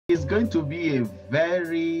It's going to be a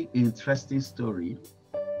very interesting story,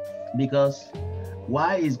 because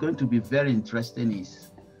why it's going to be very interesting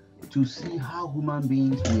is to see how human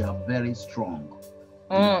beings, we are very strong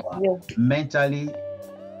mentally,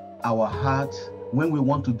 our heart, when we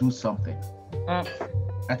want to do something.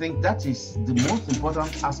 I think that is the most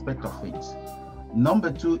important aspect of it.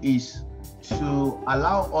 Number two is to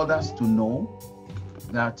allow others to know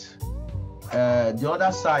that the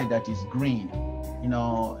other side that is green, you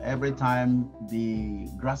know, every time the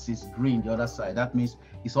grass is green, the other side, that means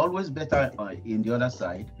it's always better in the other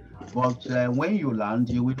side. But when you land,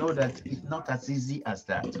 you will know that it's not as easy as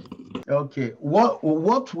that. Okay,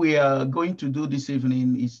 what we are going to do this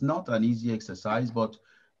evening is not an easy exercise, but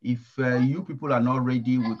if you people are not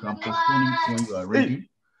ready, we can postpone it when you are ready.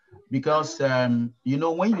 Because, you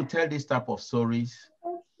know, when you tell this type of stories,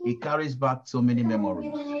 it carries back so many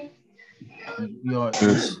memories. You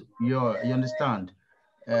understand?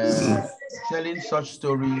 Telling such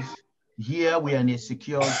stories, here we are in a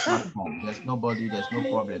secure platform. There's nobody, there's no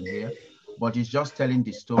problem here, but it's just telling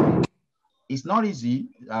the story. It's not easy.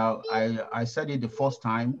 I said it the first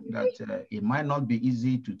time that it might not be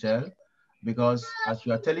easy to tell, because as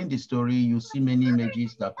you are telling the story, you see many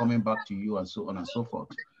images that are coming back to you and so on and so forth.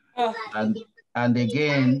 And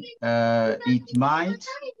again, it might,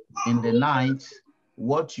 in the night,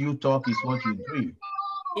 what you talk is what you dream.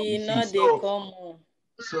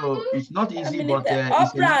 So it's not easy, but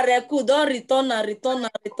Opera record don't return.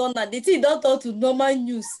 The thing don't talk to normal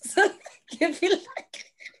news. You feel like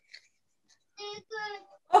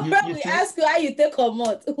Opera will ask you how you take a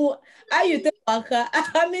month, how you take a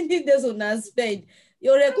how many days on a spend.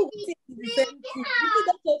 Your record is the same thing. You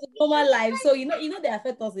don't talk to normal life, so you know they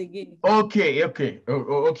affect us again. Okay. Okay,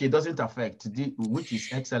 it doesn't affect, which is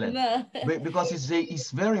excellent. No. Because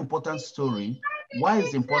it's very important story. Why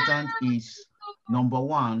it's important is, number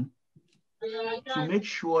one, to make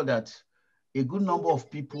sure that a good number of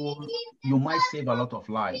people, you might save a lot of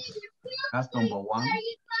lives. That's number one.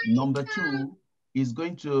 Number two is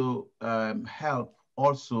going to help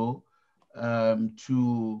also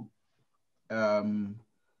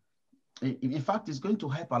in fact, it's going to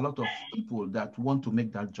help a lot of people that want to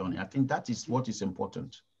make that journey. I think that is what is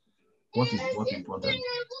important. What's important.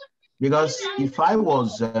 Because if I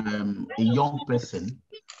was a young person,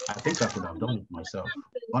 I think I could have done it myself,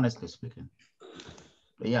 honestly speaking.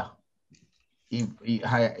 But yeah,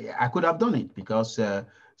 I could have done it, because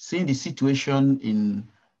seeing the situation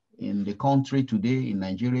in the country today, in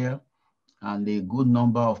Nigeria, and a good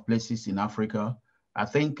number of places in Africa, I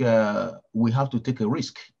think we have to take a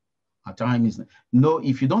risk. At times, no,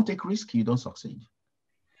 if you don't take risk, you don't succeed.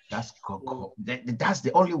 That's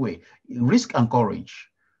the only way. Risk and courage,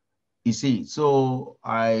 you see. So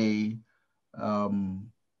I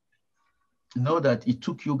know that it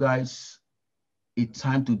took you guys a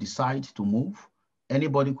time to decide to move.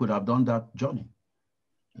 Anybody could have done that journey,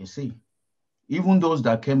 you see. Even those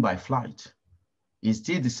that came by flight, it's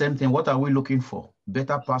still the same thing. What are we looking for?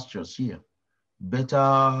 Better pastures here, better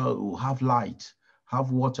have light, have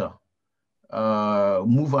water,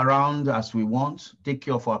 move around as we want, take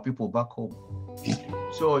care of our people back home.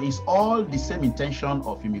 So it's all the same intention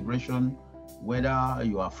of immigration, whether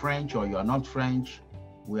you are French or you are not French,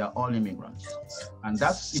 we are all immigrants. And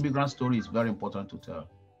that immigrant story is very important to tell.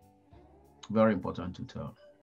 Very important to tell.